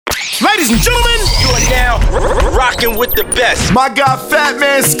Ladies and gentlemen, you are now rocking with the best. My guy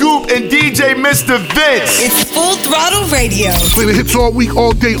Fatman, Scoop, and DJ Mr. Vince. It's Full Throttle Radio. Play the hits all week,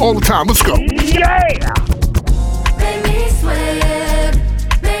 all day, all the time. Let's go. Yeah! Make me sweat,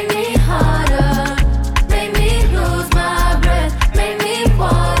 make me harder, make me lose my breath, make me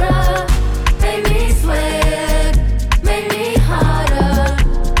water, make me sweat, make me harder,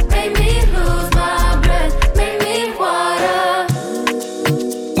 make me lose my breath, make me water.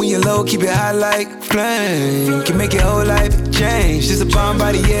 When you're low, keep it high like flame. Can make your whole life change. Just a bomb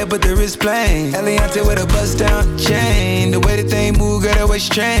body, yeah, but the wrist plain. Eliante with a bust down chain. The way the thing move, girl, that way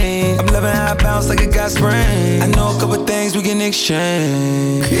strange. I'm loving how I bounce like a got sprain. I know a couple things we can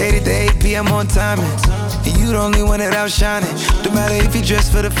exchange. Created the 8 p.m. on timing, and you the only one that outshining. No matter if you dress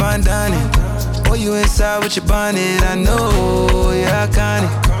for the fine dining, or you inside with your bonnet. I know you're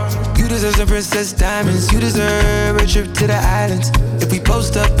iconic. You deserve some princess diamonds. You deserve a trip to the islands. If we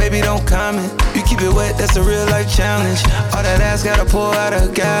post up, baby, don't comment. You keep it wet, that's a real life challenge. All that ass gotta pour out a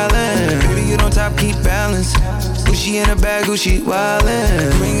gallon. Baby, you don't top, keep balance. Gucci in a bag, Gucci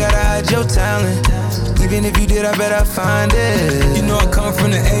wildin'. You ain't gotta hide your talent. Even if you did, I bet I find it. You know I come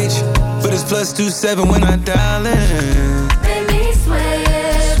from the H, but it's +27 when I dial in. Make me sweat.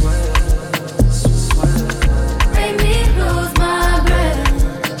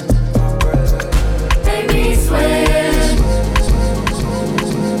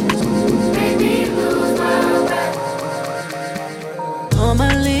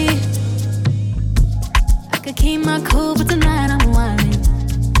 Normally, I could keep my cool, but tonight I'm whining.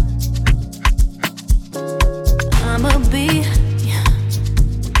 I'ma be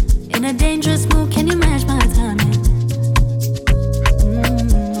in a dangerous mood. Can you match my timing?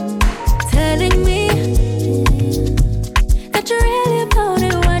 Telling me that you're really about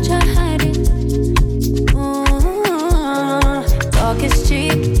it, what you're hiding. Talk is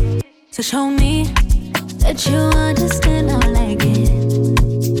cheap, so show me that you understand how I like it.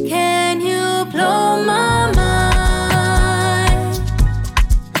 Can you blow my mind?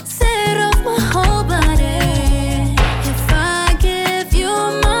 Set off my whole body. If I give you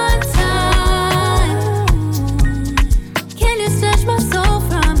my time, can you snatch my soul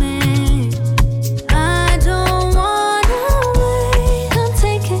from it? I don't wanna wait. Come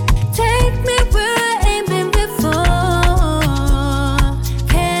take me where I ain't been before.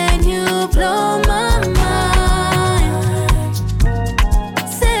 Can you blow my mind?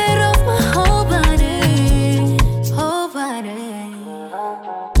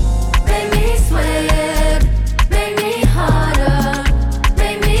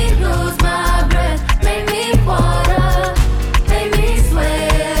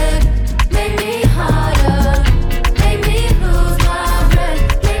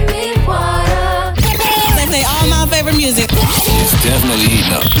 Definitely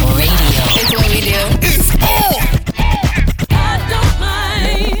heating up. Radio. It's what we do. It's on. I don't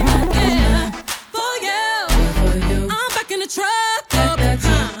mind, yeah, for you. I'm back in the truck,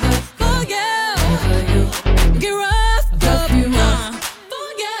 for you. Get rough, for you.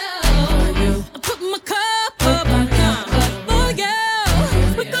 I put my cup up, for you.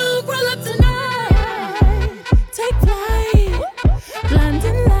 We gon' roll up tonight. Take flight,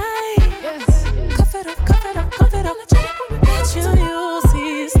 blinding lights. Cuff it up, cuff it up, cuff it up. Bet you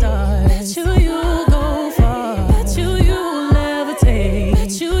see stars. Bet you go far. Bet you levitate.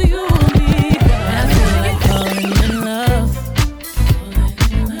 Bet you be God. I feel like falling in love.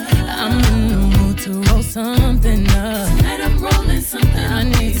 I'm in the mood to roll something up. Tonight I'm rolling something. I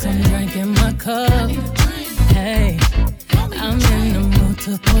need some drink in my cup. Hey, I'm in the mood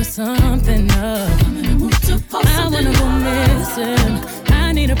to pour something up. I wanna go missing.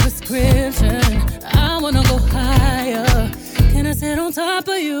 I need a prescription. I wanna go higher. Can I sit on top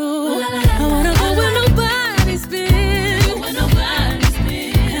of you? I wanna go where nobody's been.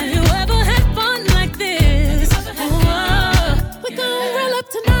 Have you ever had fun like this? We gon' roll up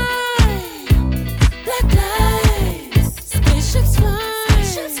tonight. Black lights, spaceships fly.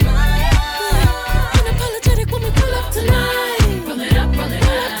 Unapologetic when we pull up tonight. Roll it up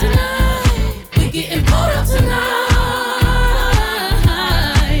tonight. We getting pulled up tonight.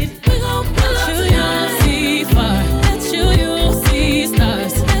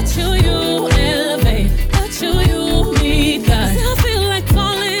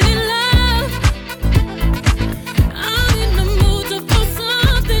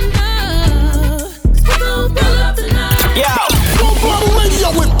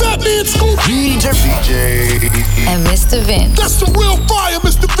 DJ and Mr. Vince. That's the real fire,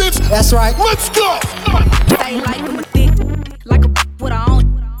 Mr. Vince. That's right. Let's go. Stay like I'm a thick, like a with her own.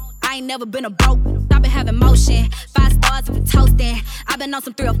 I ain't never been a broke. I've been having motion. 5 stars so we toasting. I've been on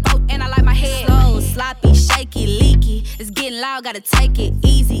some 3 or 4, and I like my head slow, sloppy, shaky, leaky. It's getting loud, gotta take it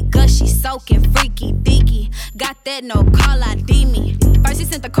easy. Gushy, soaking, freaky, deaky. Got that, no call ID me. First he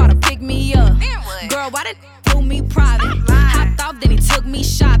sent the car to pick me up. Girl, why did do me private? Hopped off, then he took me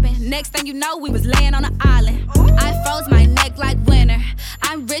shopping. Next thing you know, we was laying on an island. I froze my neck like winter.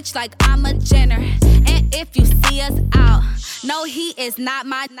 I'm rich like I'm a Jenner. And if you see us out, no, he is not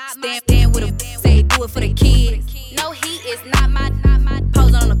my stand with a say do it for the kids. No, he is not my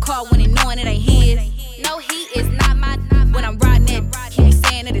posing on the car when he knowing it ain't his. No, he is not my when I'm riding it, he be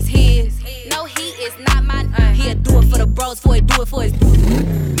saying that it's his. No, he is not my he'll do it for the bros before he do it for his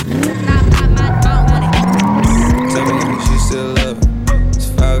not my I don't want it. Tell me if you still love me. It's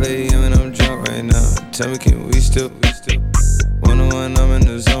 5 a.m. and I'm drunk right now. Tell me can we still 101, I'm in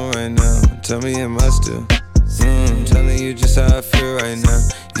the zone right now. Tell me am I still telling you just how I feel right now.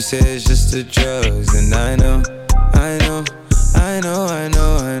 You say it's just the drugs, and I know I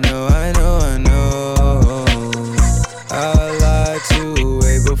lied to you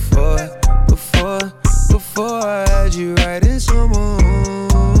way before I had you right in someone.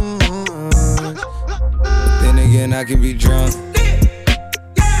 But then again, I can be drunk.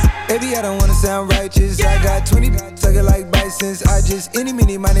 Baby, I don't wanna sound righteous. I got 20 suckin' like Bisons. I just any,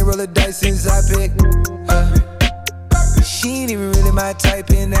 mini, money, roll a dice since I pick. She ain't even really my type,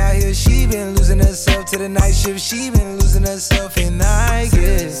 and out here she been losing herself to the night shift. She been losing herself, and I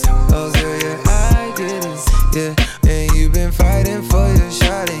guess, oh girl, yeah, I get it, yeah. And you been fighting for your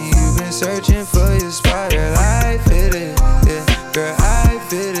shot, and you been searching for your spot. Girl, I fit it, yeah. Girl, I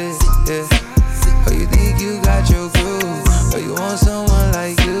fit it, yeah. Oh, you think you got your groove, or you want someone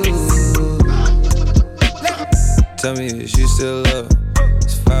like you? Tell me if you still love.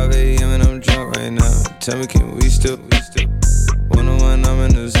 It's 5 a.m. and I'm drunk right now. Tell me can we still 101, I'm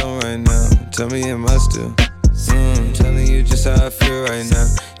in the zone right now. Tell me am I still telling you just how I feel right now.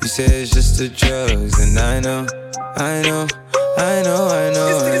 You say it's just the drugs, and I know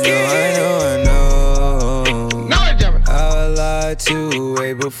I lied to you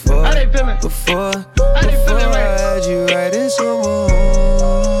way before I had you right in someone.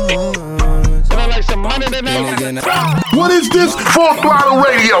 What is this? Throttle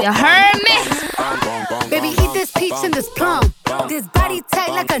Radio. You heard me? Baby, eat this peach and this plum. This body tight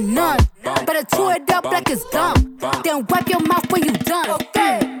like a nun. Better chew it up like it's gum. Then wipe your mouth when you done.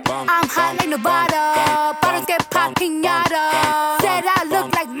 Okay. I'm hot like Nevada. Bottles get popped, piñata. Said I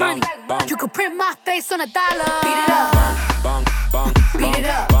look like money. You could print my face on $1. Beat it up. Beat it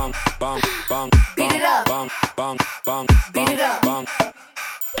up. Beat it up. Beat it up.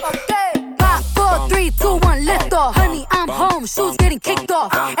 Okay. 5, 4, 3, 2, 1, lift off. Honey, I'm home, shoes getting kicked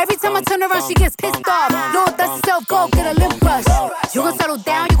off. Every time I turn around, she gets pissed off. Lord, that's yourself, go get a lip brush. You gon' settle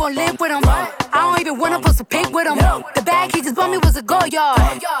down, you gon' live with him. I don't even wanna post a pic with him. The bag he just bought me was a go yard.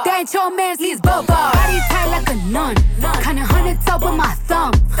 That ain't your man's, he's Bobo. Body tight like a nun. Kinda hunted up with my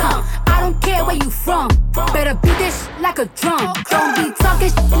thumb. I don't care where you from. Better beat this like a drum. Don't be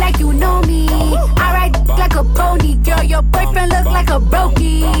talking like you know me. I ride like a pony. Girl, your boyfriend look like a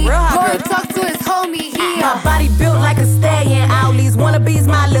brokey. Boy, talk to his homie here. My body built like a stallion. All these wannabes,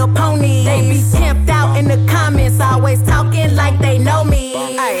 my little pony. They be pimped out in the comments, always talking like they know me.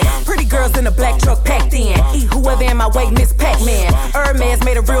 Ay, pretty girls in a black truck packed in. Eat whoever in my way, Miss Pac-Man. Hermes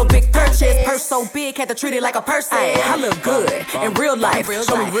made a real big purchase. Purse so big, had to treat it like a person. I look good in real life.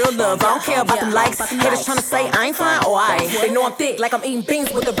 Show me real love. I don't care about them likes. Haters tryna say I ain't fine or I. They know I'm thick, like I'm eating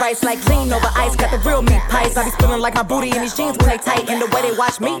beans with the rice. Like lean over ice, got the real meat pies. I be spilling like my booty in these jeans when they tight. And the way they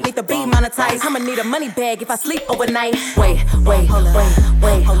watch me need to be monetized. I'ma need a money bag if I sleep overnight. Wait.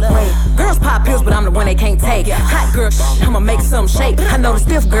 Girls pop pills, but I'm the one they can't take. Hot girl, I'ma make some shake. I know the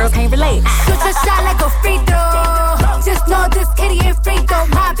stiff girls can't relate. Shoot your shot like a free throw. Just know this kitty ain't free throw.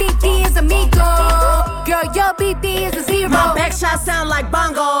 My BP is amigo. Girl, your BP is a 0. My back shots sound like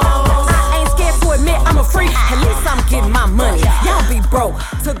bongos. I ain't scared to admit I'm a freak. At least I'm getting my money. Y'all be broke.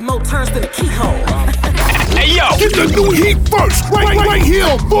 Took more turns than a keyhole. Hey yo, Get the new heat first, right here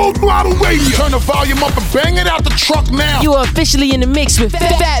on Full Throttle Radio. Turn the volume up and bang it out the truck now. You are officially in the mix with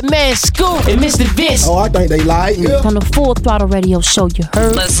Fatman, Scoop, and Mr. Vince. Oh, I think they lied. Yeah. On the Full Throttle Radio Show, you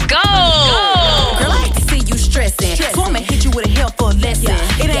heard? Let's go. Girl, I hate to see you stressing, so I'ma hit you with a helpful lesson.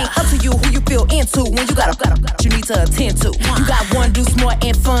 It ain't up to you who you feel into when you got you need to attend to. You got one dude smart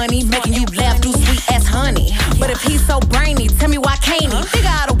and funny, making you laugh, do sweet as honey. But if he's so brainy, tell me why can't he figure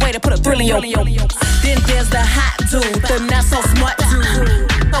out a way to put a thrill in your. Then there's the hot dude, the not so smart dude.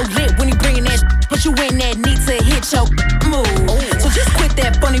 So lit when he bringin' that put you in that need to hit your move. So just quit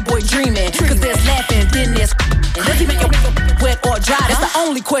that funny boy dreaming, cause there's laughing, then there's does he make your wet or dry? That's the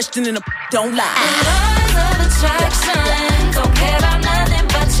only be questioning them, don't lie. The laws of attraction, don't care about nothing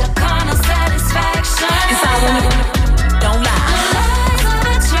but your carnal satisfaction. It's all in the don't lie. The laws of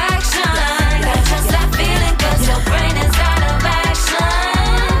attraction, gotta trust that feeling 'cause your brain is out of action.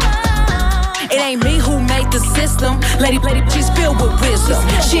 It ain't me who made the system. Lady, she's filled with wisdom.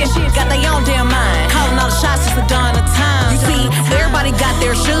 Shit, got their own damn mind. Calling all the shots is the dawn of time. You see, everybody got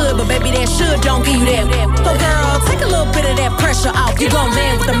their should, but baby, that should don't give you that. So girl, take a little bit of that pressure off. You gon'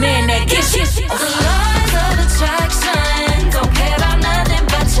 land with a man that gets you. The laws of attraction, don't care about nothing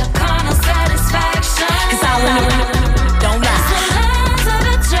but your carnal satisfaction. It's all in the don't lie. The laws of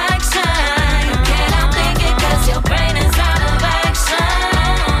attraction, you can't outthink it 'cause your brain is out of action.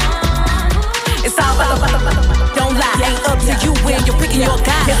 It's all about don't lie. It ain't up to you when you're picking your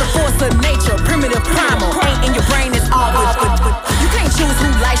guy. There's a force of nature, primitive primal. Ain't in your brain, it's always good. You can't choose who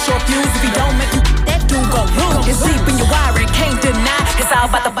lights your fuse. If he don't make you, that dude go lose. It's deep in your wiring, can't deny. It's all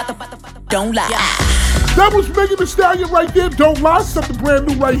about don't lie. That was Megan Thee Stallion right there. Don't lie. Something brand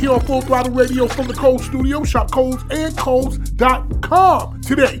new right here on Full Throttle Radio from the Cold Studio. Shop codes and codes.com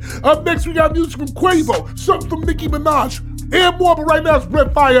today. Up next, we got music from Quavo, something from Nicki Minaj, and more. But right now, it's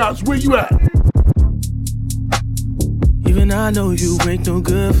Brett Firehouse. Where you at? Even I know you ain't no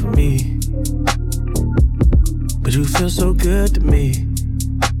good for me, but you feel so good to me.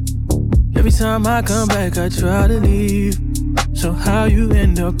 Every time I come back, I try to leave. So how you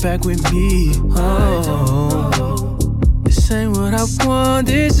end up back with me? Oh, this ain't what I want,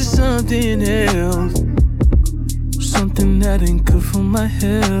 this is something else. Something that ain't good for my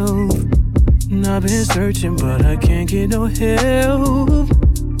health. And I've been searching, but I can't get no help.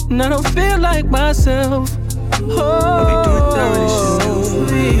 And I don't feel like myself. Oh, I be doing that really shit new for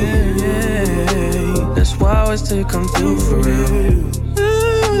me. Yeah. That's why I always say come through for real.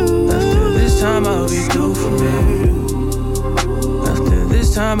 After this time I'll be through for real. After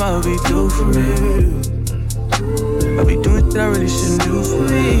this time I'll be through for real. I be doing that I really shouldn't do for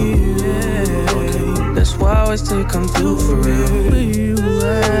me. Yeah. That's why I always say come through for real.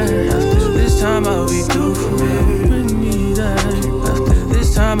 After this time I'll be through for real. After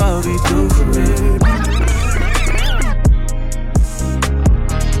this time I'll be through for real.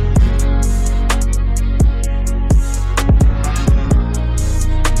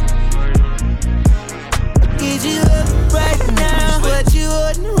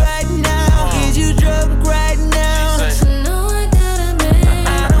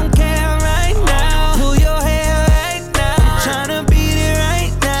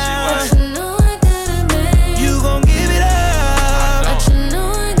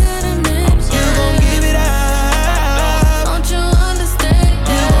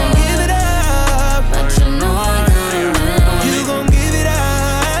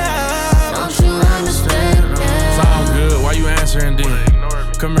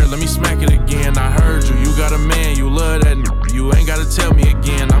 Come here, let me smack it again. I heard you, you got a man, you love that. You ain't gotta tell me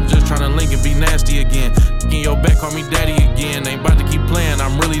again. I'm just tryna link and be nasty again. In your back, call me daddy again. Ain't about to keep playing,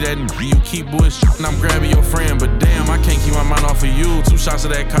 I'm really that. You keep bullshit and I'm grabbing your friend. But damn, I can't keep my mind off of you. 2 shots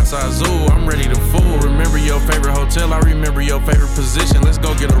of that Casa Azul, I'm ready to fool. Remember your favorite hotel, I remember your favorite position. Let's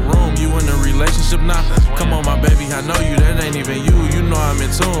go get a room, you in a relationship now? Come on, my baby, I know you, that ain't even you. You know I'm in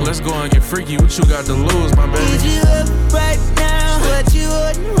tune. Let's go and get freaky, what you got to lose, my baby? Is you up right now? What you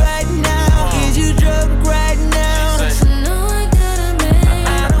ordering right now? Is you drunk right now? But you know I got a man.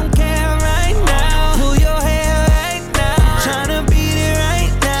 I don't care right now. Pull your hair right now. Tryna beat it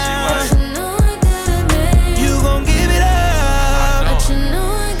right now. But you know I got a man. You gon' give it up. But you know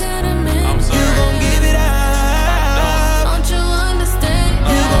I got a man. You gon' give it up. Don't you understand?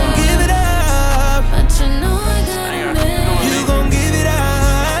 You gon' give it up. But you know I got a man. You gon' give it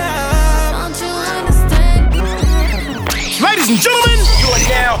up. Don't you understand? Ladies and gentlemen, you are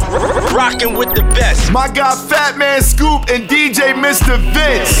now rocking with the best. My guy Fatman Scoop and DJ Mr.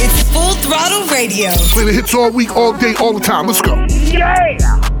 Vince. It's Full Throttle Radio. Play the hits all week, all day, all the time. Let's go.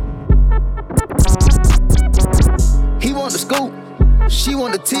 Yeah! He want the scoop, she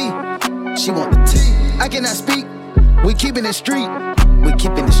want the tea. She want the tea. I cannot speak. We keeping it street. We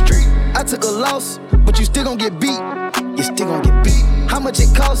keeping it street. I took a loss, but you still gon' get beat. You still gon' get beat. How much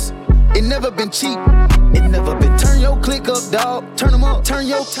it costs? It never been cheap. It never been. Turn your click up, dog. Turn them up. Turn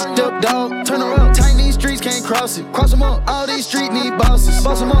your up, dog. Turn her up. Tight these streets can't cross it. Cross them up. All these streets need bosses.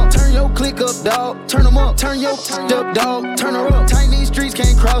 Boss them up. Turn your click up, dog. Turn them up. Turn your up, dog. Turn her up. Tight these streets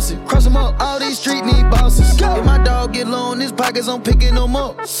can't cross it. Cross them up. All these streets need bosses. Go. If my dog get low in his pockets, I'm picking them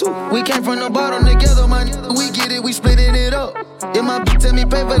up. We came from the bottom together, man. We get it, we splitting it up. If my bitch tell me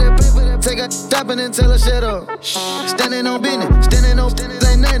pay for that, take a stop and then tell her shut up. Standing on business, standing on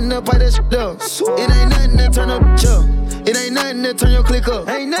ain't nothing to fight that shit up. It ain't nothing to turn up, It ain't nothing to turn your click up.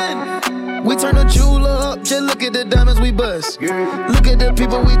 Ain't nothing. We turn the jeweler up. Just look at the diamonds we bust. Look at the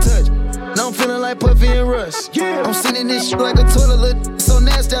people we touch. Now I'm feeling like Puffy and Russ. I'm sitting this shit like a toilet. So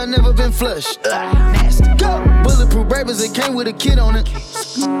nasty, I never been flushed. Nasty. Go. Bulletproof rappers, it came with a kid on it.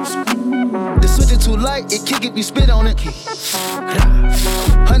 The switch is too light, it kick if you spit on it.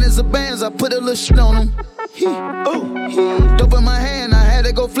 Hundreds of bands, I put a little shit on them. Dope in my hand, I had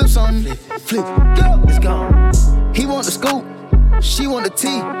to go flip something. Flip, go, it's gone. He want the scoop, she want the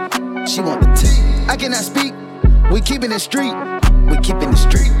tea. She want the tea. I cannot speak, we keepin' it street. We keepin' it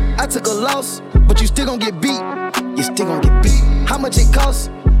street. I took a loss, but you still gon' get beat. You still gon' get beat. How much it costs?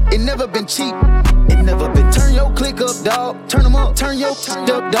 It never been cheap. It never been. Turn your click up, dog. Turn them up. Turn your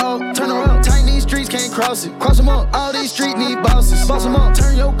up, dog. Turn her up. Tiny streets can't cross it. Cross them up. All these streets need bosses. Boss them up.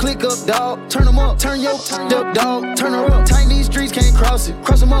 Turn your click up, dog. Turn them up. Turn your up, dog. Turn her up. Tiny streets can't cross it.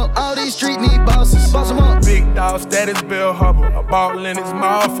 Cross them up. All these streets need bosses. Boss them up. Big dog status, Bill Hubble. A ball in his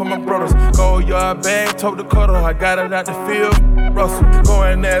mouth for my brothers. Gold yard bag, tote the cutter. I got it out the field. Russell.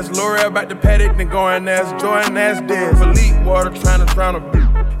 Going as L'Oreal about the paddock. Then going as Jordan as dead. Elite water trying to drown a beat.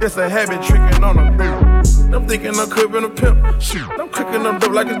 It's a habit tricking on a beat. I'm thinking I'm cooking a pimp. Shoot. I'm cooking them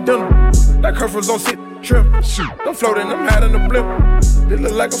dope like it's dinner. That curfew's on sit trim. Shoot. I'm floating, I'm hot in the blimp. They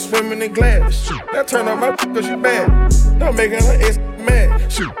look like I'm swimming in glass. Shoot. That turn on my cause she bad. I'm making her ex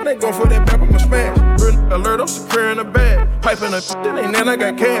mad. Shoot. They go for that back, I'ma smash. Alert, I'm securing the bag. Piping a it ain't that I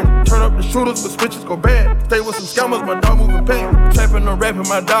got cash. Turn up the shooters, but switches go bad. Stay with some scammers, my dog moving past. Trapping or rapping,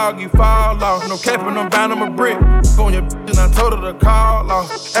 my dog, you fall off. No capping, I'm bound, I'm a brick. On your and I told her to call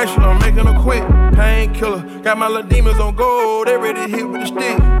off. Actually, I'm making her quit. Painkiller, got my little demons on gold. They ready to hit with the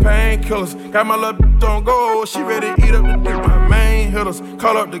stick. Painkillers, got my little on gold. She ready to eat up the dick. My main hitters,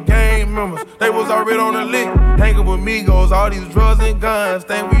 call up the gang members. They was already on the lick. Hanging with Migos, all these drugs and guns.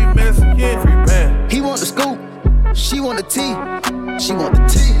 Think we Mexican, free band. He want the scoop, she want the tea. She want the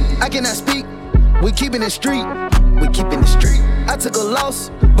tea. I cannot speak, we keepin' it street. We keepin' it street. I took a loss,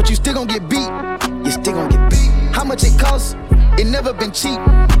 but you still gon' get beat. You still gon' get beat. How much it costs? It never been cheap.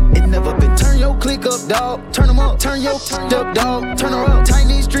 It never been. Turn your click up, dog. Turn them up. Turn your up, dog. Turn her up.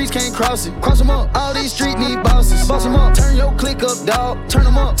 Tiny streets can't cross it. Cross them up. All these streets need bosses. Boss them up. Turn your click up, dog. Turn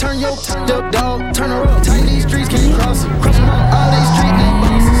them up. Turn your up, dog. Turn her up. Tiny streets can't cross it. Cross them up. All these streets need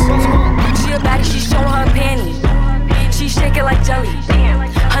bosses. Boss them up. She a baddie, she showing her panties. She shake it like jelly.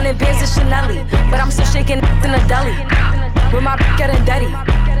 100 bands of Chanel, but I'm still shaking in the deli. With my getting dirty.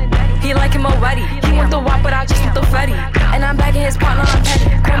 He like him already. He want the wop, but I just want the fatty. And I'm bagging his partner, I'm petty.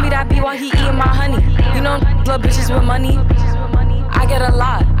 Call me that B while he eating my honey. You know, little bitches with money. I get a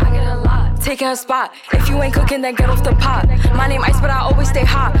lot. Taking her spot. If you ain't cooking, then get off the pot. My name Ice, but I always stay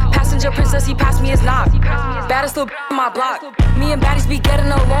hot. Passenger princess, he passed me his knock. Baddest little in my block. Me and baddies be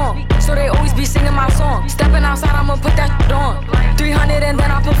getting along, so they always be singing my song. Stepping outside, I'ma put that shit on. 300 and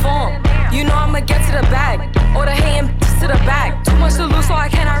then I perform. You know I'ma get to the bag. Or the hating to the back. Too much to lose, so I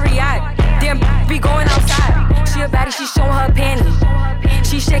cannot react. Damn, be going outside. She a baddie, she showing her panties.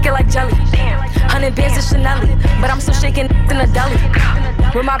 She shake it like jelly. 100 bands of Chanel, but I'm still shaking in the deli.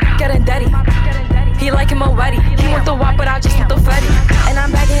 With my getting dirty. He like him already. He want the wop, but I just want the fatty. And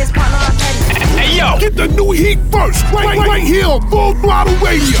I'm bagging his partner, I'm petty. Hey yo, get the new heat first, right here on Full Throttle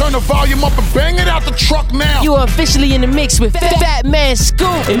Radio. Turn the volume up and bang it out the truck now. You are officially in the mix with Fatman,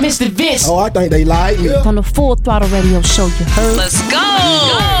 Scoop, and Mr. Vince. Oh, I think they like me. On the Full Throttle Radio show, you heard? Let's go.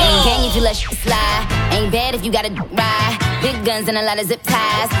 Ain't gang if you let shit slide. Ain't bad if you gotta ride. Big guns and a lot of zip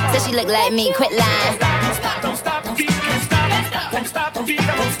ties. Said she look like me, quit lying. Don't stop, don't stop the beat, don't stop, don't stop the beat,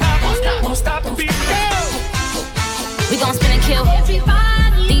 don't stop, don't stop, don't stop the beat. We gon' spin and kill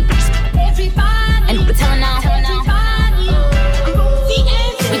everybody, deep, everybody, and we're telling now.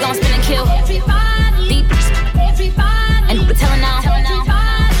 We gon' spin and kill everybody, deep, everybody, and we're telling now.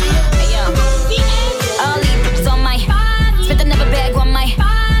 Hey yo, all these bitches on my spent the never bag on my.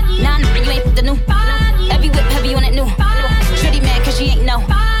 Nah, you ain't the new. Every whip heavy on that new. Shorty mad 'cause she ain't no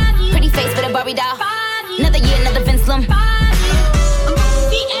pretty face for the Barbie doll. Another year, another Vince Lum.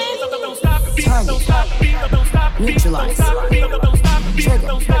 Neutralize. Trigger.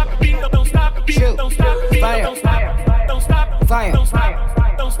 Shoot. Fire. Fire.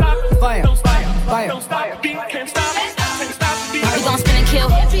 Fire. Fire. We gon' spin and kill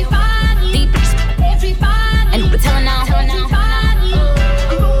deep, and we're telling now.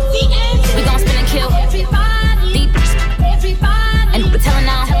 We gon' spin and kill deep, and we're telling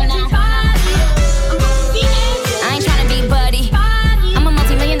now. I ain't tryna be buddy. I'm a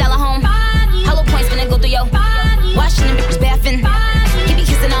multi-million-dollar home. Hollow points finna go through yo. Washing them bitches bathing. He be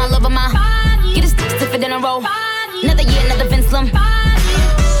kissing all over my. Get his sticks stiffer than a roll. Another year, another Vince Lum. Don't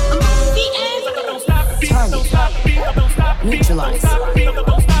stop the beat, don't stop the beat, don't stop the beat, don't stop. Neutralize.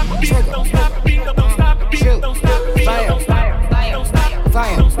 Trigger. Shoot. Fire.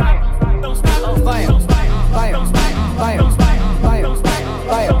 Fire.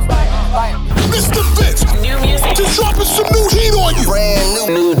 Mr. Vince, New music. just dropping some new heat on you.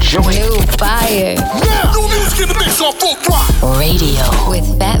 Brand new joint. New fire. Now, new music in the mix on Full Throttle Radio with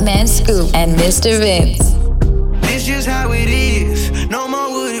Fatman Scoop and Mr. Vince. This just how it is, no more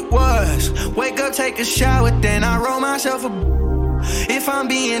what it was. Wake up, take a shower, then I roll myself a. If I'm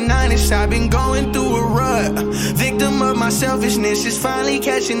being honest, I've been going through a rut. Victim of my selfishness is finally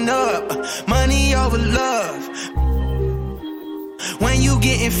catching up. Money over love. When you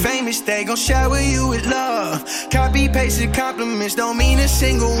getting famous, they gon' shower you with love. Copy, pasted compliments don't mean a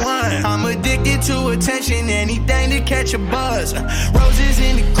single one. I'm addicted to attention, anything to catch a buzz. Roses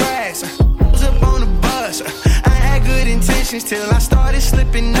in the grass, rose up on the bus. I had good intentions till I started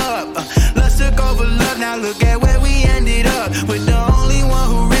slipping up. Lust took over love, now look at where we ended up. With the only one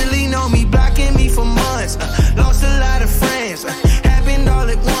who really know me, blocking me for months. Lost a lot of friends, happened all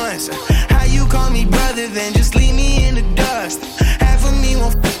at once. How you call me brother, then just leave me in the dust. Half of me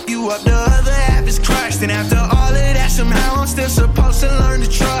won't f you up, the other half is crushed. And after all of that, somehow I'm still supposed to learn to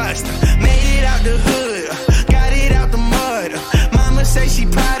trust. Made it out the hood, got it out the mud. Mama say she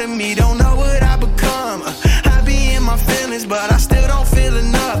proud of me, don't know what I become. I be in my feelings, but I still don't feel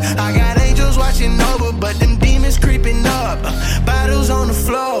enough. I got angels watching over, but them demons creeping up. Bottles on the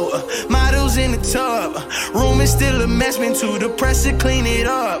floor, models in the tub. Room is still a mess, been too depressed to clean it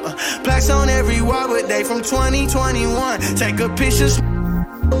up. Plaques on every wall, but they from 2021. Take a picture,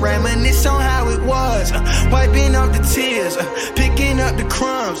 reminisce on how it was. Wiping off the tears, picking up the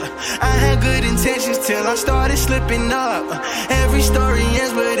crumbs. I had good intentions till I started slipping up. Every story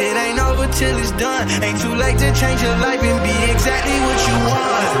ends, but it ain't over till it's done. Ain't too late to change your life and be exactly what you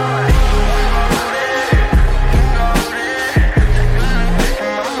want.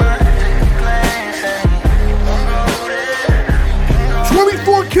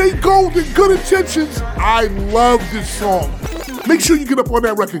 24K Gold and Good Intentions. I love this song. Make sure you get up on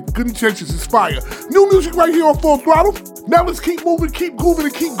that record. Good Intentions is fire. New music right here on Full Throttle. Now let's keep moving, keep grooving,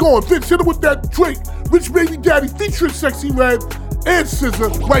 and keep going. Vince, hit it with that Drake, Rich Baby Daddy featuring Sexy Red and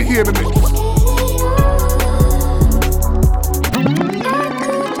SZA right here in the mix.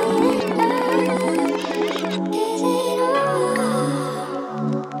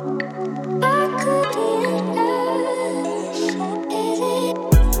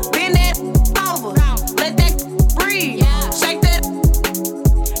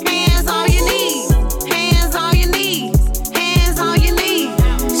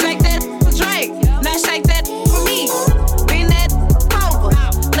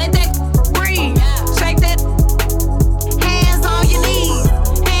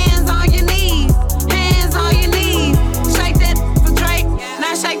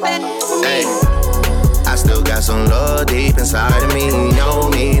 Inside of me, no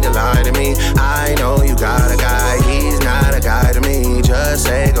need to lie to me. I know you got a guy, he's not a guy to me. Just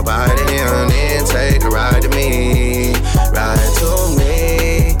say goodbye to him, then take a ride to me. Ride to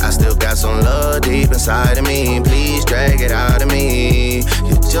me. I still got some love deep inside of me. Please drag it out of me.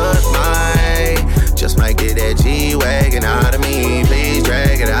 You just might get that G-Wagon out of me. Please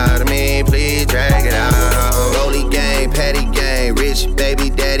drag it out of me. Please drag it out. Rolly gang, patty gang, rich baby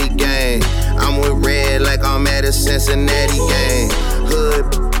daddy gang. I'm with Red like I'm at a Cincinnati gang.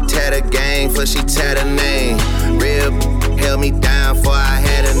 Hood tatter gang for she tatter name. Real held me down for I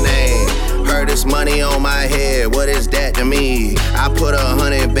had a name. Heard this money on my head, what is that to me? I put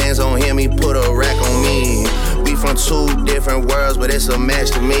 100 bands on him, he put a rack on me. We from two different worlds, but it's a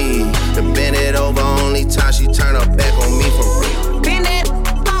match to me. To bend it over, only time she turn her back on me for real. Bend it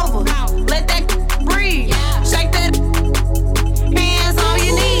over, let that breathe. Shake that. Hands on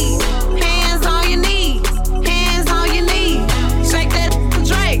your knees, hands on your knees, hands on your knees. Shake that for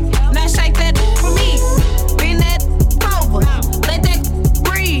Drake, now shake that for me. Bend that over, let that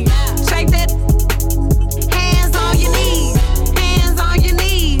breathe. Shake that. Hands on your knees, hands on your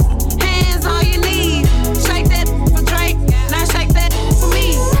knees, hands on your knees. Shake that for Drake, now shake that for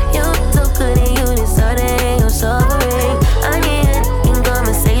me. You're so good and you deserve it, you're so great. I need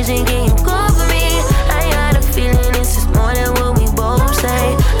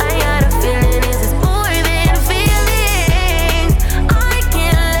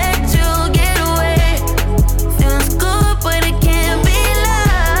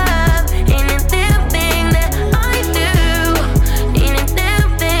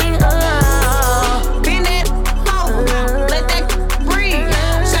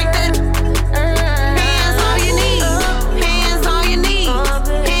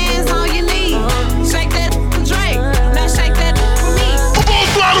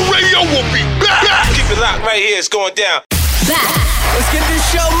going down. Let's get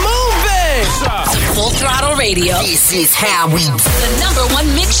this show moving. Full Throttle Radio. This is how we do. The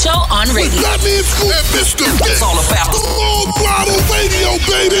 #1 mix show on radio. Fatman, Scoop, and Mr. Vince. It's all about Full Throttle Radio,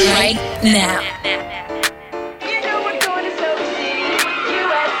 baby. Right now.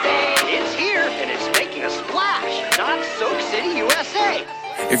 It's here and it's making a splash. Not Soak City, USA.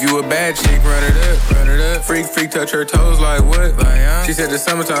 If you a bad chick, run it up, run it up. Freak, touch her toes like what? Like, She said the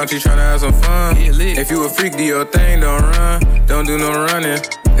summertime, she tryna have some fun. If you a freak, do your thing, don't run. Don't do no running.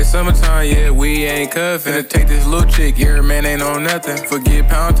 It's summertime, yeah, we ain't cuffin'. Finna take this little chick, your man ain't on nothing. Forget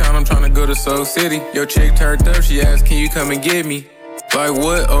Pound Town, I'm tryna go to Soul City. Your chick turned up, she asked, can you come and get me? Like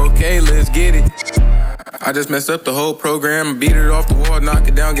what? Okay, let's get it. I just messed up the whole program. Beat it off the wall, knock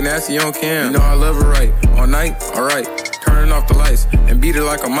it down, get nasty on cam. You know I love her right. All night, alright. Turning off the lights and beat her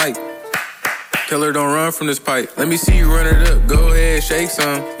like a mic. Tell her don't run from this pipe. Let me see you run it up. Go ahead, shake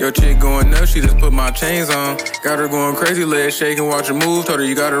some. Your chick going nuts, she just put my chains on. Got her going crazy, legs shaking, watch her move. Told her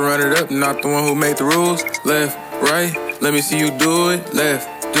you gotta run it up, not the one who made the rules. Left, right, let me see you do it. Left,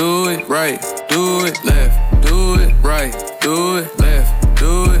 do it, right, do it, left, do it, right, do it, left,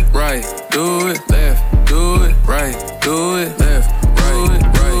 do it, right, do it, left, do it, right, do it, left, do it,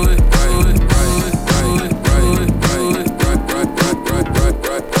 right, do it, right,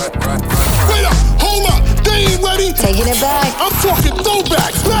 Wait up, hold up, they ain't ready. Taking it back. I'm talking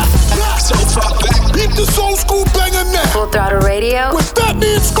throwbacks. So far back. Beat the soul school banger now. Full Throttle Radio. With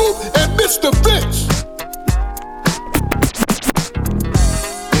Fatman, Scoop, and Mr. Vince.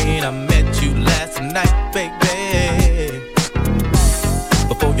 When I met you last night, baby,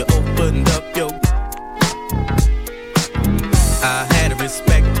 before you opened up your, I had a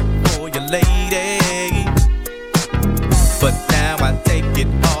respect for your lady, but now I take it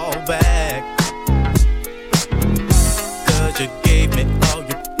all back, 'cause you gave me all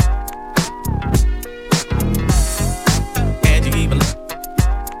your, and you even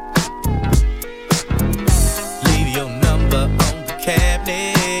leave your number on the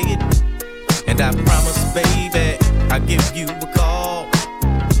cabinet, and I promise, baby, I'll give you a call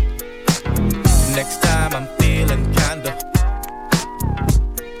next time I'm feeling kinda.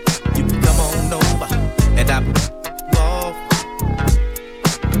 You can come on over and I'll off.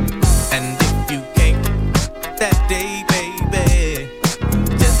 And if you can't that day, baby,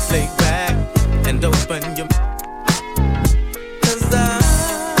 just lay back and open your, 'cause I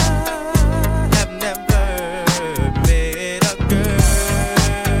have never met a girl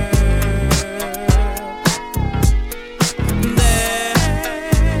that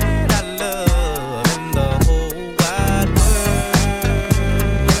I love in the whole wide world.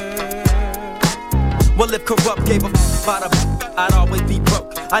 Well, if corrupt gave a about a, I'd always be broke.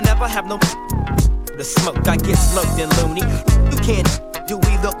 I never have no to smoke. I get smoked and loony. You can't do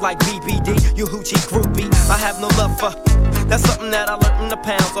we look like BBD? You hoochie groupie. I have no love for. That's something that I learned in the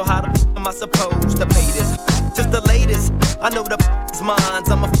pound. So how the am I supposed to pay this? Just the latest. I know the minds.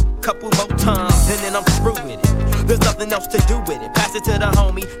 I'm a couple more times and then I'm through with it. There's nothing else to do with it. Pass it to the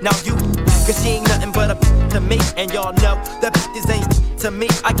homie. Now you, 'cause she ain't nothing but a to me. And y'all know that this ain't to me.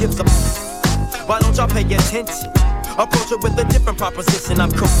 I give some. Why don't y'all pay attention? Approach it with a different proposition.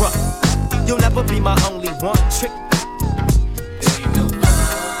 I'm corrupt. You'll never be my only one trick.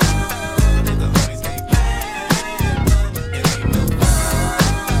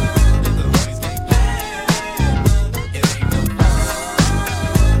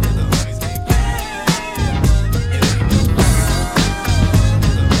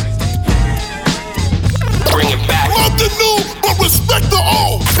 Love the new, but respect the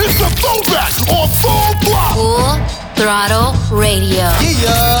old. It's a throwback on Full Throttle. Full Throttle Radio.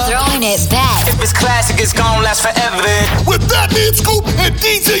 Yeah. Throwing it back. If it's classic, it's gonna last forever. With Fatman, Scoop, and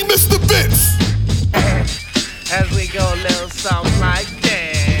DJ Mr. Vince. As we go a little something like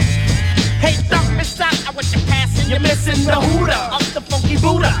that. Hey, stop, miss out. I want you passing. You're missing the hooter of the funky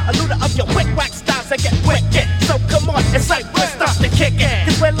Buddha. A looter of your quick whack styles that get wicked. So come on, it's like we'll start to kick it.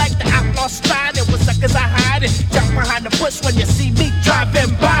 'Cause we're like the outlaw striding with suckers I hide it. Jump behind the bush when you see me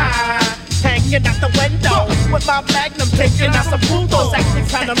driving by. Hanging out the window with my magnum, taking out some poodles. Acting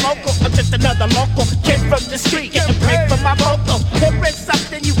kinda local, I'm just another local kid from the street, getting paid for my vocal. There is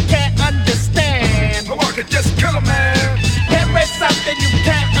something you can't understand. Oh, I could just kill a man. There is something you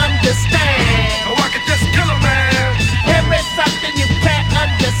can't understand. Oh, I could just kill a man. There is something you can't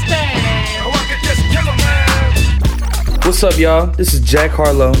understand. Oh, I could just kill a man. What's up, y'all? This is Jack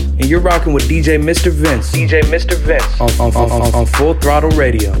Harlow, and you're rocking with DJ Mr. Vince. DJ Mr. Vince on Full Throttle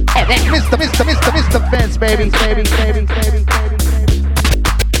Radio. Mr. Vince, baby.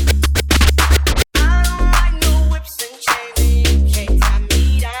 Whips and chains, you can't tie me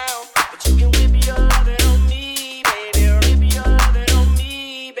down, but you can whip your lovin' on me,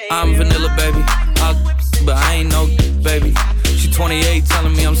 I'm vanilla, baby. But I ain't no baby. She 28,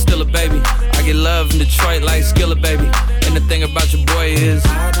 telling me I'm still a baby. I get love in Detroit like Skillet, baby. And the thing about your boy is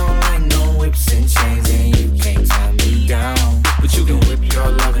I don't like no whips and chains, and you can't tie me down. But you can whip your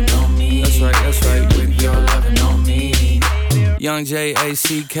lovin' on me. That's right. Whip your lovin' on me. Young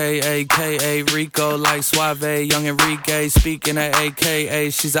J-A-C-K-A-K-A Rico like Suave, young Enrique speaking at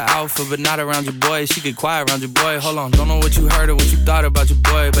AKA. She's an alpha but not around your boy. She get quiet around your boy. Hold on, don't know what you heard or what you thought about your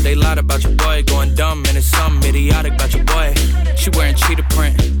boy, but they lied about your boy. Going dumb and it's something idiotic about your boy. She wearing cheetah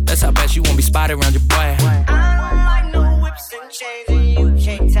print, that's how bad she won't be spotted around your boy. I don't like no whips and chains, and you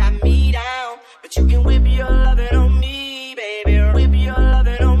can't tie me down, but you can whip your lovin' on me, baby. Whip your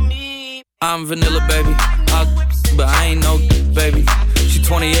lovin' on me. I'm vanilla, baby. But I ain't no baby. She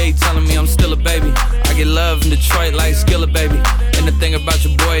 28, telling me I'm still a baby. I get love in Detroit like Skillet, baby. And the thing about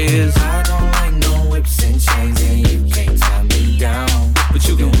your boy is I don't like no whips and chains, and you can't tie me down. But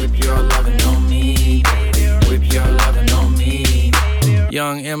you can whip your lovin' on me, baby. Whip your lovin' on me.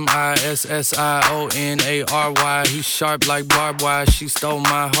 Young M-I-S-S-I-O-N-A-R-Y. He's sharp like barbed wire. She stole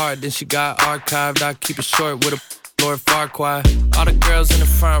my heart, then she got archived. I keep it short with a Lord Farquaad. All the girls in the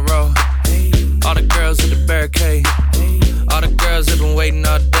front row, all the girls at the barricade, all the girls that been waiting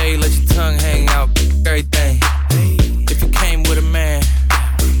all day. Let your tongue hang out, everything. If you came with a man,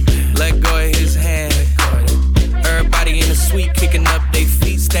 let go of his hand. Everybody in the suite kicking up their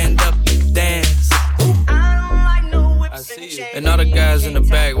feet, stand up, dance. I see you. And all the guys in the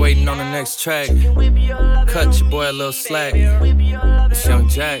back waiting on the next track. Cut your boy a little slack. It's Young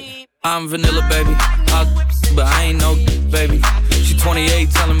Jack. I'm vanilla, baby. But I ain't no baby. She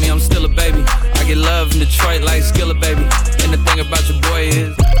 28, telling me I'm still a baby. I get love in Detroit like Skillet, baby. And the thing about your boy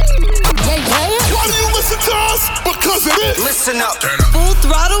is Why do you listen to us? Because it is. Listen up. Full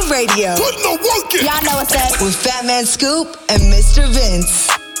Throttle Radio. Putting the work in. Y'all know what's up. With Fatman Scoop and Mr. Vince.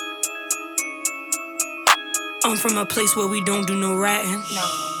 I'm from a place where we don't do no ratting. No.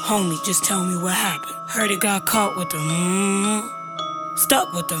 Homie, just tell me what happened. Heard it got caught with the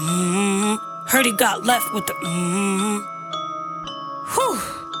stuck with the Heard he got left with the Whew.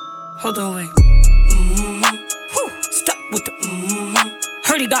 Hold on, wait. Whew. Stuck with the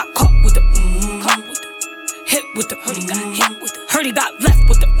Heard he got caught with the hit with the Heard he got hit with the Heard he got left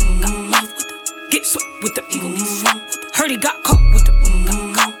with the get swept with the Heard he got caught with the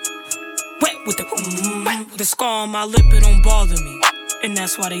wet with the the scar on my lip, it don't bother me. And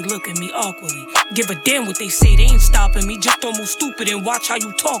that's why they look at me awkwardly. Give a damn what they say, they ain't stopping me. Just don't move stupid and watch how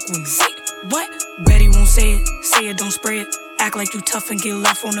you talk with me. Say it. What? Bet he won't say it, don't spray it. Act like you tough and get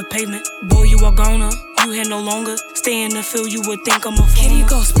left on the pavement. Boy, you a goner, you here no longer. Stay in the field, you would think I'm a fool. Kitty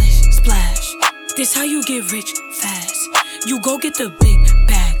go splish, splash. This how you get rich fast. You go get the big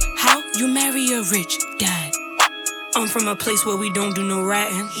bag. How? You marry a rich dad. I'm from a place where we don't do no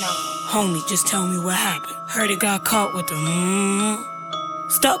ratting. No. Homie, just tell me what happened. Heard it got caught with the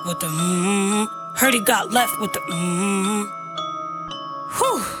stuck with the Heard he got left with the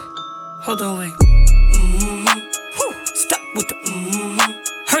Whew. Hold on, wait. Whew. Stuck with the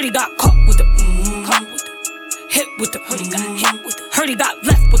Heard he got caught with the hit with the Heard he got hit with the Heard he got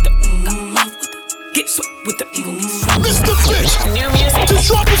left with the get swept with the Mr. Fish, new music. Just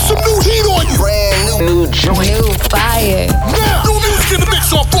dropping some new heat on you. Brand new joint. New fire. Now, new music in the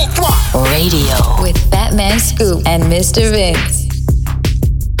mix on Full Throttle Radio. With Fatman Scoop and Mr. Vince.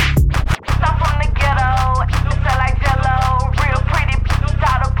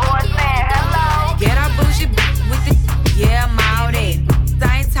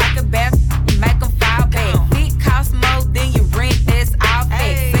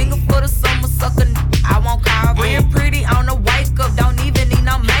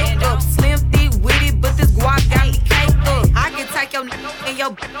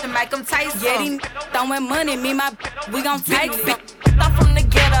 Throwing money, me, my we gon' take it. I'm from the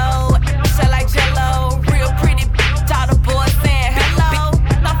ghetto, shell like Jello. Real pretty, all the boys saying hello.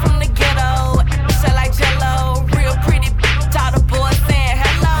 I'm from the ghetto, shell like Jello. Real pretty, all the boys saying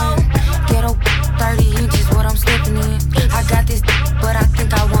hello. Ghetto 30 inches, what I'm stepping in. I got this, but I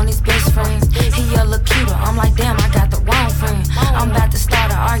think I want his best friend. He a look cuter, I'm like, damn, I got the wrong friend. I'm about to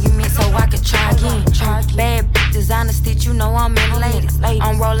start an argument so I can try again. Bad designer stitch, you know I'm in the latest.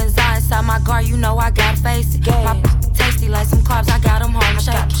 I'm rolling Zion inside my car, you know I gotta face it. My tasty like some carbs, I got them home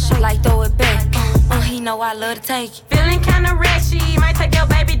shake. Like throw it back, he know I love to take it. Feeling kinda ratchy, might take your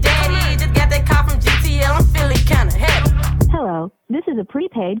baby daddy. Just got that call from GTL, I'm feeling kinda happy. Hello, this is a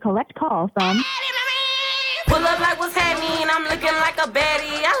prepaid collect call from... Pull up like what's happening, I'm looking like a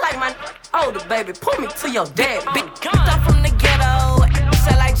baddie. I like my older baby, pull me to your dad. Big I'm from the ghetto,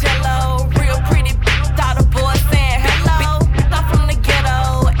 shell like Jello. Real pretty, all the boys saying hello. I'm from the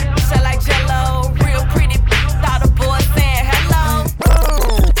ghetto,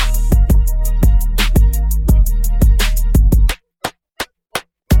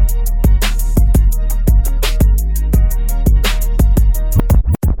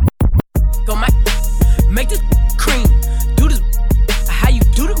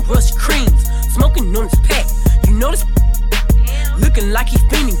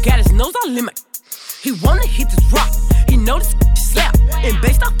 And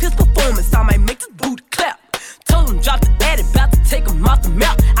based off his performance, I might make this booty clap. Told him drop the ad, about to take him off the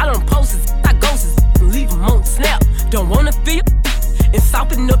map. I don't post his, I ghost his, and leave him on the snap. Don't wanna feel and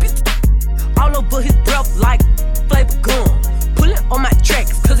soften up his all over his breath like flavor gum. Pulling on my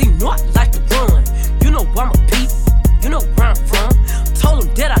tracks, cause he know I like to run. You know I'm a peep, you know where I'm from. Told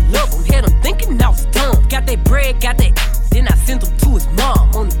him that I love him, had him thinking I was dumb. Got that bread, got that, then I sent him to his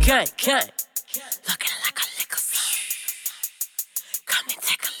mom on the gang. Looking like a liquor son. Come and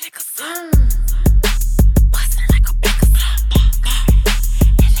take a liquor son. Bustin' like a bigger son.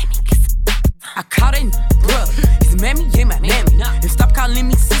 And let me get some. I call that brother, his mammy ain't my mammy. And stop calling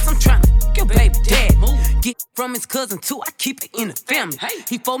me sis, I'm tryna f your baby dad. Get from his cousin too, I keep it in the family.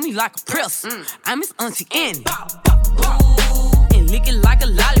 He fold me like a press, I'm his auntie Annie. And lick it like a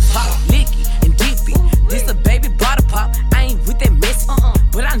lollipop, lick it and dip it. This a baby bottle pop, I ain't with that mess,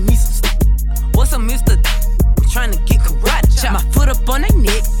 but I need some stuff. What's up, Mr. I'm trying to get karate chop. My foot up on their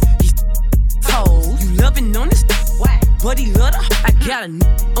neck, he's toes. You loving on this, but he love her. I got a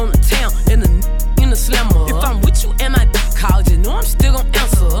on the town and a in the slammer. If I'm with you and my call, you know I'm still gon'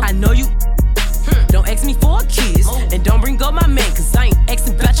 answer. I know you. Don't ask me for a kiss, and don't bring up my man, cause I ain't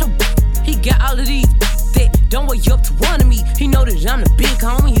asking about your. He got all of these that don't wake up to one of me. He know that I'm the big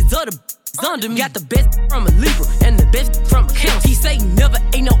homie, his other under me. Got the best from a Libra and the best from a Cancer. He say never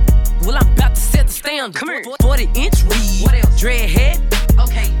ain't no. Well, I'm about to set the standard. Come here. 40-inch weed. What else? Dread head.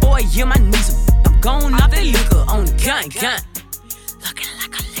 Okay. Boy, yeah, my knees. I'm going off that liquor on the gang. Looking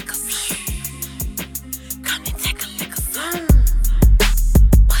like a liquor son. Come and take a liquor son.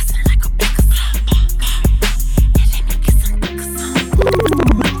 Bustin' like a bigger son. And let me get some liquor son.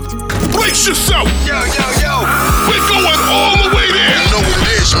 Brace yourself. Yo. We're going all the way there. You know what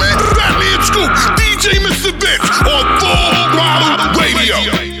it is, man. Fatman Scoop, DJ Mr. Vince on Full Throttle Radio.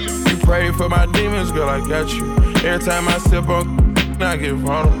 Pray for my demons, girl, I got you. Every time I sip on, I get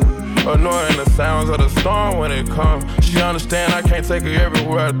vulnerable. Annoying the sounds of the storm when it comes. She understand I can't take her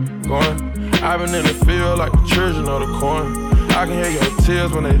everywhere I'm going. I've been in the field like the children of the corn. I can hear your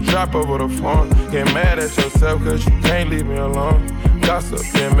tears when they drop over the phone. Get mad at yourself cause you can't leave me alone. Gossip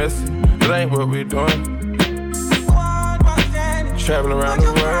and messy, it ain't what we doing. Traveling around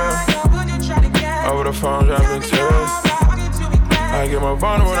the world, over the phone dropping tears. I get more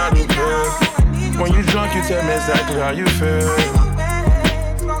vulnerable when I do pills. When you drunk, you tell me exactly how you feel.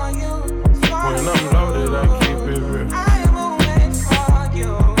 When I'm loaded, I keep it real.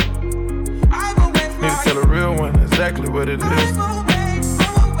 Need to tell a real one exactly what it is.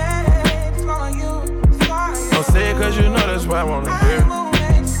 Don't say it cause you know that's why I wanna hear.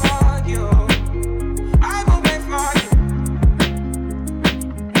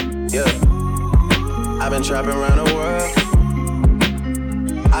 Yeah, I've been trapping around the world.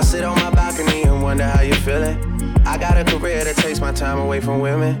 I sit on my balcony and wonder how you're feeling. I got a career that takes my time away from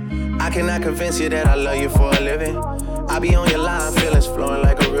women. I cannot convince you that I love you for a living. I be on your line, feelings flowing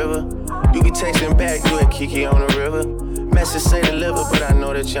like a river. You be texting back, you a Kiki on the river. Message say deliver, but I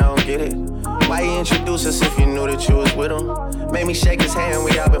know that y'all don't get it. Why you introduce us if you knew that you was with him? Made me shake his hand,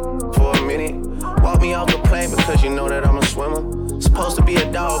 we all been for a minute. Walk me off the plane because you know that I'm a swimmer. Supposed to be a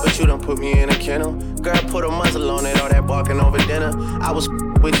dog, but you done put me in a kennel. Girl, put a muzzle on it, all that barking over dinner. I was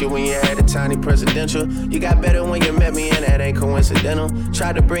with you when you had a tiny presidential. You got better when you met me, and that ain't coincidental.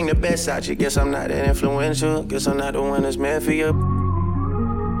 Tried to bring the best out you, guess I'm not that influential. Guess I'm not the one that's meant for you.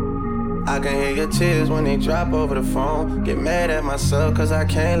 I can hear your tears when they drop over the phone. Get mad at myself cause I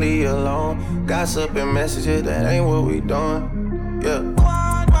can't leave you alone. Gossip and messages, that ain't what we doing. Yeah.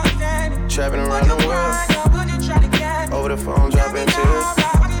 Trapping around the world, over the phone dropping tears.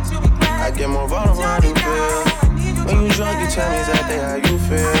 I get more vulnerable, I do feel. When you drunk, you tell me exactly how you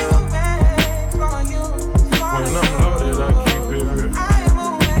feel. When I'm loaded, I keep it real.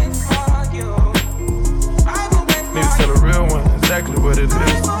 Need to tell a real one exactly what it is.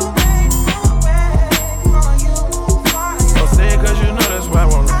 Don't say it cause you know that's why I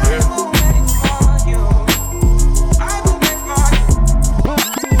wanna hear.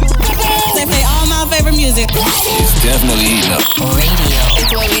 They play all my favorite music. It's definitely eating up. Radio.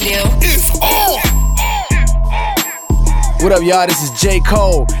 It's what we do. It's all. What up, y'all? This is J.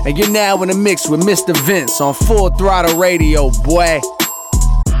 Cole, and you're now in the mix with Mr. Vince on Full Throttle Radio, boy.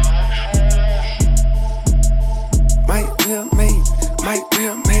 Might will made, might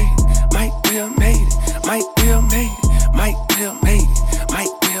will made, might will made, might will made, might will made,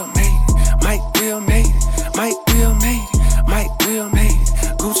 might will made, might will made, might will made, might will made.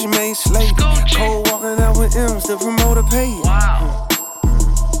 Gucci made slate, Cole walking out with M's, the promoter paid. Wow.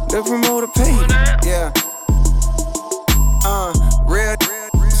 The promoter paid. Yeah. Red,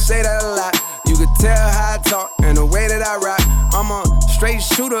 say that a lot. You could tell how I talk and the way that I rock. I'm a straight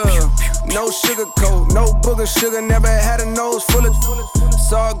shooter, no sugarcoat, no booger sugar, never had a nose full of.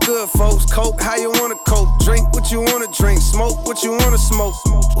 It's all good, folks. Coke, how you wanna cope? Drink what you wanna drink, smoke what you wanna smoke.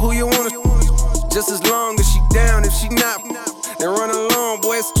 Who you wanna? Just as long as she down, if she not, then run along,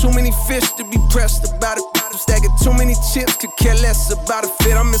 boy. It's too many fish to be pressed about it. Stacking too many chips, could care less about a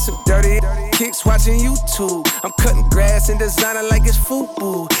fit. I'm in some dirty kicks watching YouTube. I'm cutting grass and designing like it's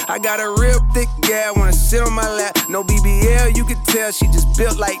FUBU. I got a real thick gal, wanna sit on my lap. No BBL, you can tell she just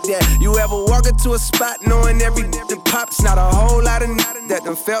built like that. You ever walk into a spot knowing every pop? It's not a whole lot of that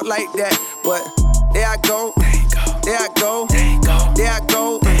done felt like that. But there I go, there I go, there I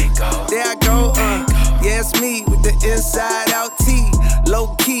go, there I go. Yeah, it's me with the inside out T.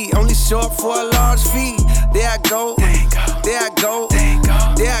 Low key, only short for a large fee. There I go, there I go,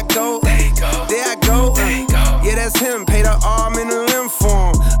 there I go, there I go. Yeah, that's him, pay the arm and the limb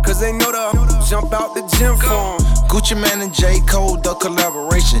for him. Cause they know the jump out the gym for him. Gucci Man and J. Cole, the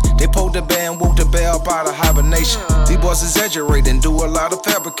collaboration. They pulled the band, woke the bell up out of hibernation. These boys exaggerate and do a lot of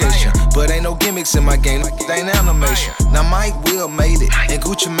fabrication. But ain't no gimmicks in my game, they ain't animation. Now Mike Will made it, and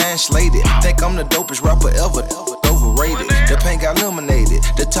Gucci Man slayed it. Think I'm the dopest rapper ever, overrated. The paint got illuminated,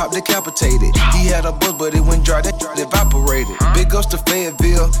 the top decapitated. He had a buzz, but it went dry, that evaporated. Big ups to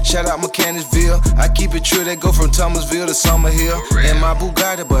Fayetteville, shout out Mechanicsville. I keep it true, they go from Thomasville to Summerhill. And my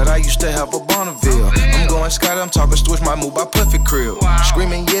Bugatti, but I used to have a Bonneville. I'm going Scott, I'm talking switch my move by Puffy Crib.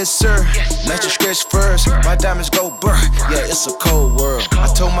 Screaming yes sir, nice to stretch first. My diamonds go burr, yeah it's a cold world. I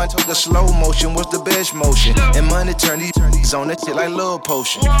told my the slow motion was the best motion. And money turn these on that shit like love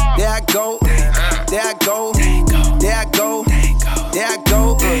potion. There I go, there I go, there I go, there I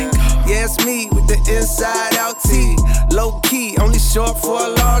go. Yeah, it's me with the inside out T. Low key, only short for a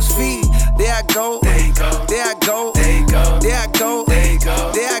large fee. There I go, there I go, there I go,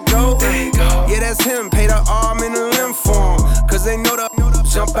 there I go. Yeah, that's him, pay the arm and the limb for him. Cause they know the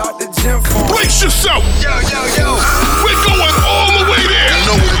jump out the gym for him. Brace yourself! Yo. We're going all the way there! You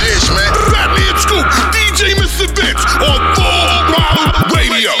know what it is, man. Fatman Scoop, DJ Mr. Vince on Full Throttle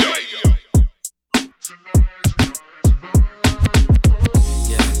Radio.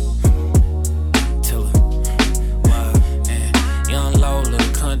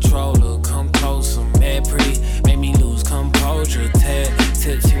 Controller, come closer, mad pretty, make me lose composure. Tad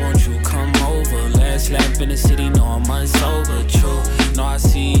tips, won't you come over? Last lap in the city, no I'm unsober. True, no I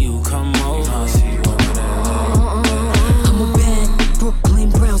see you, come over. I see you over there. I'm a bad Brooklyn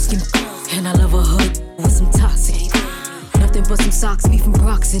brown skin, and I love a hood with some toxic. Nothing but some socks, beef and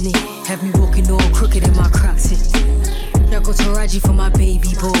Brox in it. Have me walking all crooked in my Crocs hit. Go Taraji for my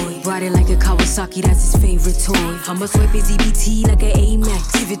baby boy. Riding like a Kawasaki, that's his favorite toy. I'ma swipe his EBT like an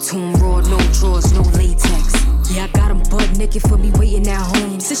Amex. Give it to him raw, no drawers, no latex. Yeah, I got him butt naked for me waiting at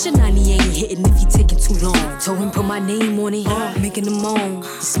home. Since your 90 ain't hitting if he taking too long. Told him put my name on it, making him moan.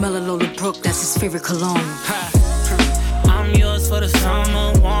 The smell of Lola Brooke, that's his favorite cologne. I'm yours for the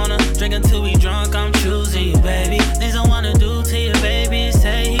summer, wanna drink until we drunk, I'm choosing you, baby. Things I wanna do to you, baby.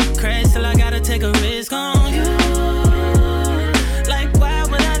 Say he crazy till I gotta take a risk on you.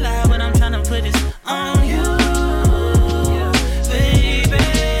 Put this on you, baby.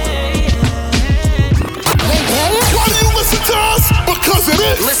 Why do you listen to us? Because it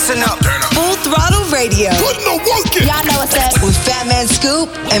is. Listen up. Full Throttle Radio. Putting the work in. Y'all know what's up. With Fatman Scoop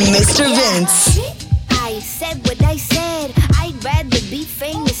and Mr. Vince. I said what I said. I'd rather be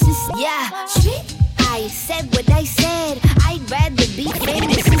famous instead. Yeah. I said what I said. I'd rather be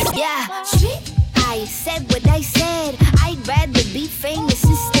famous instead. Yeah. I said what I said. I'd rather be famous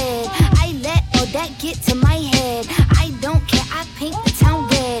instead. I let all that get to my head. I don't care, I paint the town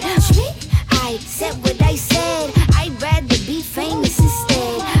red. I said what I said. I'd rather be famous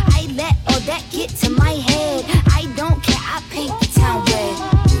instead. I let all that get to my head. I don't care, I paint the town red.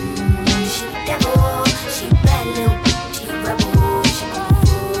 She devil, she bad little, she rebel, she go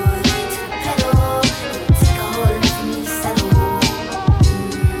forward to the pedal. Take a whole lot for me, settle.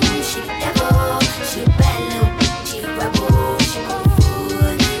 She devil, she bad little, she rebel, she go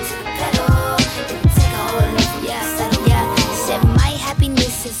forward to the pedal. Take a whole lot for me, settle. Yeah, said my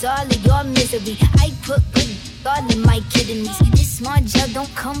happiness is all of your misery. I put good all in my kidneys. This smart gel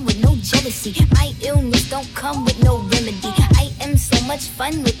don't come with no jealousy. My illness don't come with no remedy. I am so much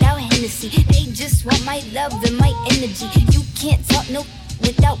fun without Hennessy. They just want my love and my energy. You can't talk no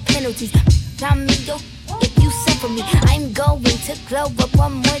without penalties. I'm in your if you suffer me. I'm going to glow up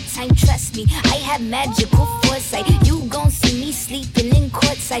one more time, trust me. I have magical foresight. You gon' see me sleeping in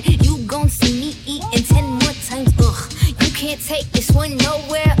courtside. You gon' see me eating 10 more times. Ugh, you can't take this one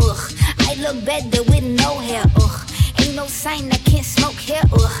nowhere. Ugh, I look better with no hair. Ugh, ain't no sign I can't smoke here.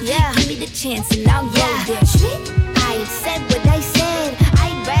 Ugh, yeah, give me the chance and I'll go there. I said what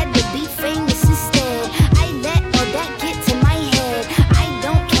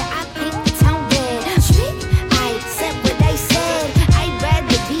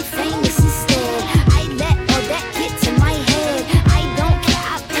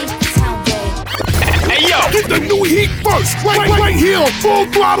the new heat first, right here on Full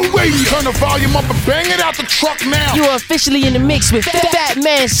Throttle Radio. Turn the volume up and bang it out the truck now. You're officially in the mix with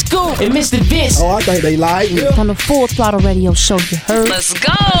Fatman Scoop and Mr. Vince. Oh, I think they like me. On the Full Throttle Radio show, you heard? Let's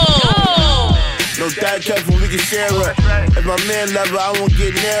go! No doubt, careful, we can share it. If my man love her, I won't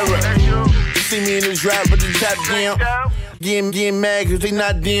get near it. See me in this rap with the top down. Getting mad cause they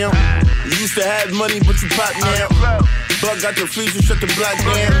not down. You used to have money, but you pop now. Bug got the freezer, shut the block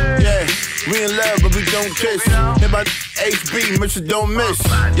down. Yeah, we in love, but we don't kiss. Hit my HB, Mr. Don't Miss.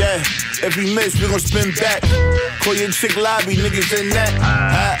 Yeah, if we miss, we gon' spin back. Call your chick lobby, niggas in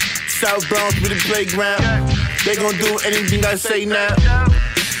that. South Bronx with the playground. They gon' do anything I say now.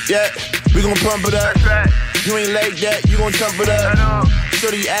 Yeah, we gon' pump it up. You ain't like that, you gon' chump it up.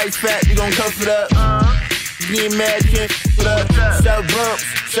 Shorty ass fat, we gon' cuff it up. Getting mad, can't f it up. South Bronx,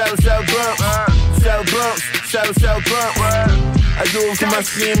 South Bronx, South Bronx, South Bronx. I do it for my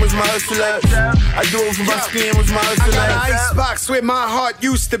scammers, my hustlers. I do it for my scammers, my hustlers. I got an icebox where my heart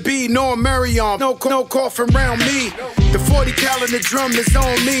used to be. No Marion, no coughing around me. The 40 cal in the drum is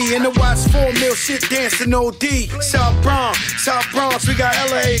on me. And the Watts 4 mil shit dancing OD. South Bronx, we got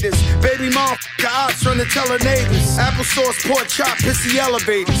elevators. Baby mom, the ops run to tell her neighbors. Applesauce, pork chop, pissy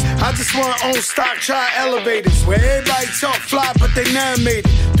elevators. I just want own stock, try elevators. Where everybody talk fly, but they never made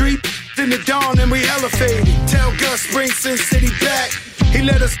it. 3 in the dawn and we elevated. Tell Gus bring Sin City back. He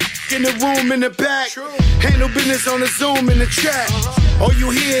let us in the room in the back. Handle business on the Zoom in the chat. All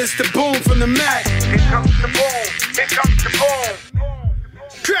you hear is the boom from the Mac. Here comes the boom, here comes the boom.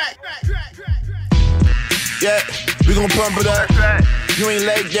 Crack. Yeah, we gon' pump it up. You ain't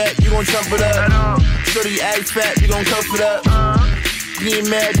like that, you gon' chump it up. Shorty ass fat, we gon' cuff it up. Getting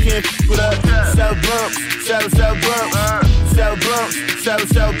mad, can't f it up. South Bronx, South Bronx, South Bronx, South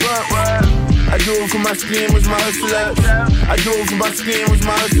Bronx. I do it for my scammers, my hustlers. I do it for my scammers,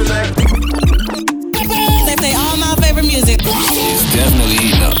 my hustlers. They play all my favorite music. It's definitely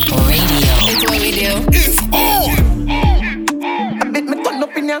eating up. Radio. It's what we do. It's on. I bet me turn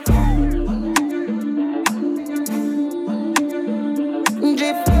up in ya.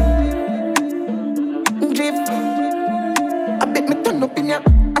 Drip. I bet me turn up in ya.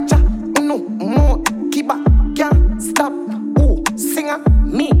 Acha, no more. Kiba, can't stop. Ooh, singer,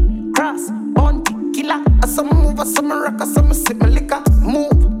 me, cross, on, killer. Some move, some rock, some sip my liquor.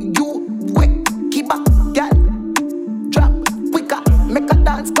 Move, you, quick, kiba, girl. Drop, quicker, make a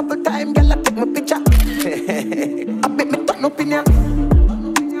dance couple times, girl. I take my picture. I bet me turn up in ya.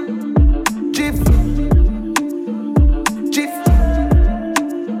 Jiff.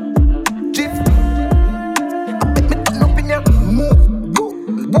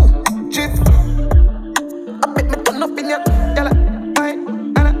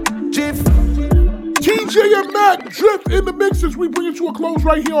 DJ and Mac Drift in the mix as we bring it to a close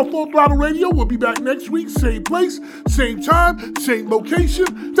right here on Full Throttle Radio. We'll be back next week, same place, same time, same location.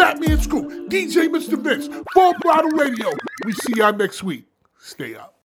 Fatman Scoop, DJ Mr. Vince, Full Throttle Radio. We see y'all next week. Stay up.